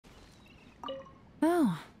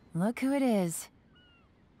Oh, look who it is.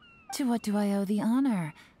 To what do I owe the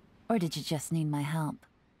honor? Or did you just need my help?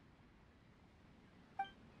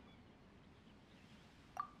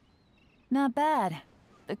 Not bad.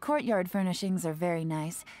 The courtyard furnishings are very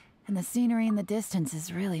nice, and the scenery in the distance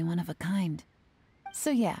is really one of a kind. So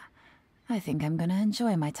yeah, I think I'm gonna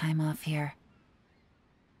enjoy my time off here.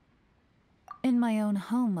 In my own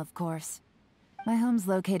home, of course. My home's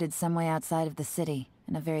located some way outside of the city,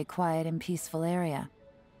 in a very quiet and peaceful area.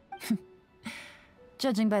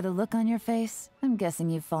 Judging by the look on your face, I'm guessing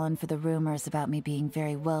you've fallen for the rumors about me being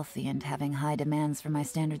very wealthy and having high demands for my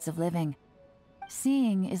standards of living.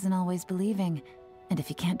 Seeing isn't always believing, and if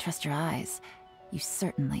you can't trust your eyes, you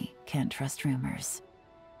certainly can't trust rumors.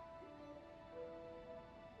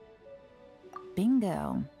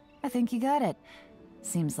 Bingo. I think you got it.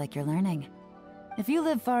 Seems like you're learning. If you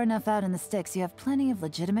live far enough out in the sticks, you have plenty of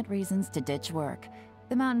legitimate reasons to ditch work.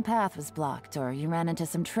 The mountain path was blocked, or you ran into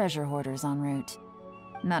some treasure hoarders en route.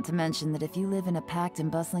 Not to mention that if you live in a packed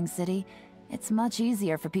and bustling city, it's much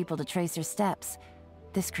easier for people to trace your steps.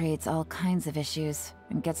 This creates all kinds of issues,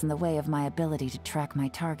 and gets in the way of my ability to track my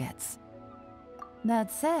targets.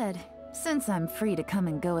 That said, since I'm free to come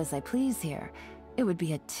and go as I please here, it would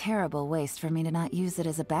be a terrible waste for me to not use it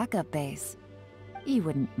as a backup base. You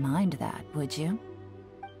wouldn't mind that, would you?